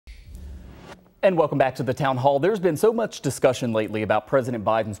And welcome back to the town hall. There's been so much discussion lately about President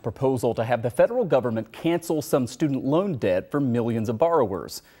Biden's proposal to have the federal government cancel some student loan debt for millions of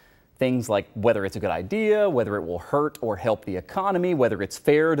borrowers. Things like whether it's a good idea, whether it will hurt or help the economy, whether it's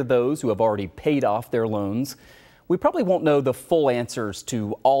fair to those who have already paid off their loans. We probably won't know the full answers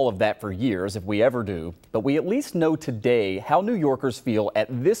to all of that for years, if we ever do, but we at least know today how New Yorkers feel at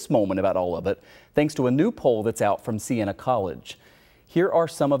this moment about all of it, thanks to a new poll that's out from Siena College. Here are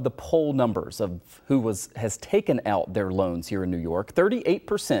some of the poll numbers of who has taken out their loans here in New York.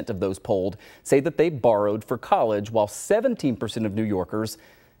 38% of those polled say that they borrowed for college, while 17% of New Yorkers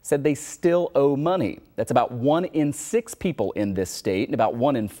said they still owe money. That's about 1 in 6 people in this state and about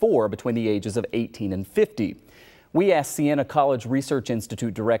 1 in 4 between the ages of 18 and 50. We asked Siena College Research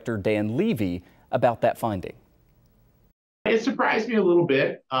Institute Director Dan Levy about that finding. It surprised me a little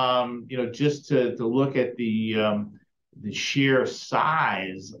bit, just to look at the sheer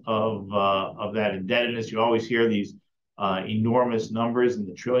size of that indebtedness. You always hear these enormous numbers in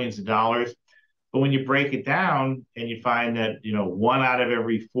the trillions of dollars, but when you break it down and you find that 1 out of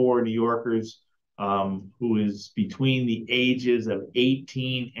every 4 New Yorkers who is between the ages of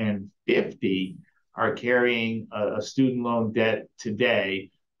 18 and 50 are carrying a student loan debt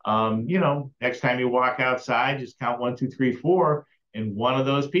today. Next time you walk outside, just count 1, 2, 3, 4, and one of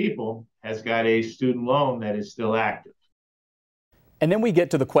those people has got a student loan that is still active. And then we get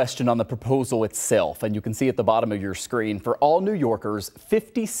to the question on the proposal itself, and you can see at the bottom of your screen, for all New Yorkers,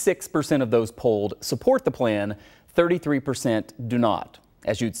 56% of those polled support the plan, 33% do not.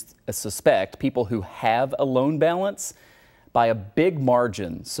 As you'd suspect, people who have a loan balance by a big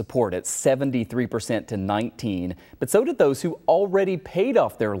margin support it, 73% to 19%, but so did those who already paid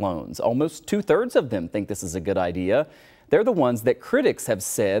off their loans. Almost 2/3 of them think this is a good idea. They're the ones that critics have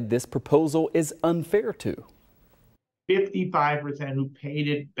said this proposal is unfair to. 55% who paid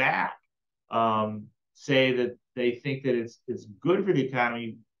it back say that they think that it's good for the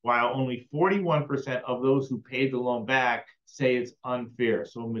economy, while only 41% of those who paid the loan back say it's unfair.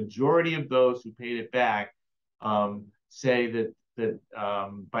 So a majority of those who paid it back say that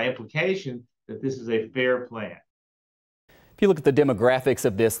by implication that this is a fair plan. If you look at the demographics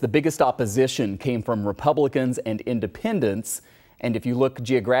of this, the biggest opposition came from Republicans and independents. And if you look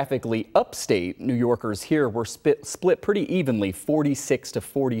geographically upstate, New Yorkers here were split pretty evenly, 46 to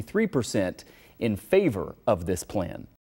 43% in favor of this plan.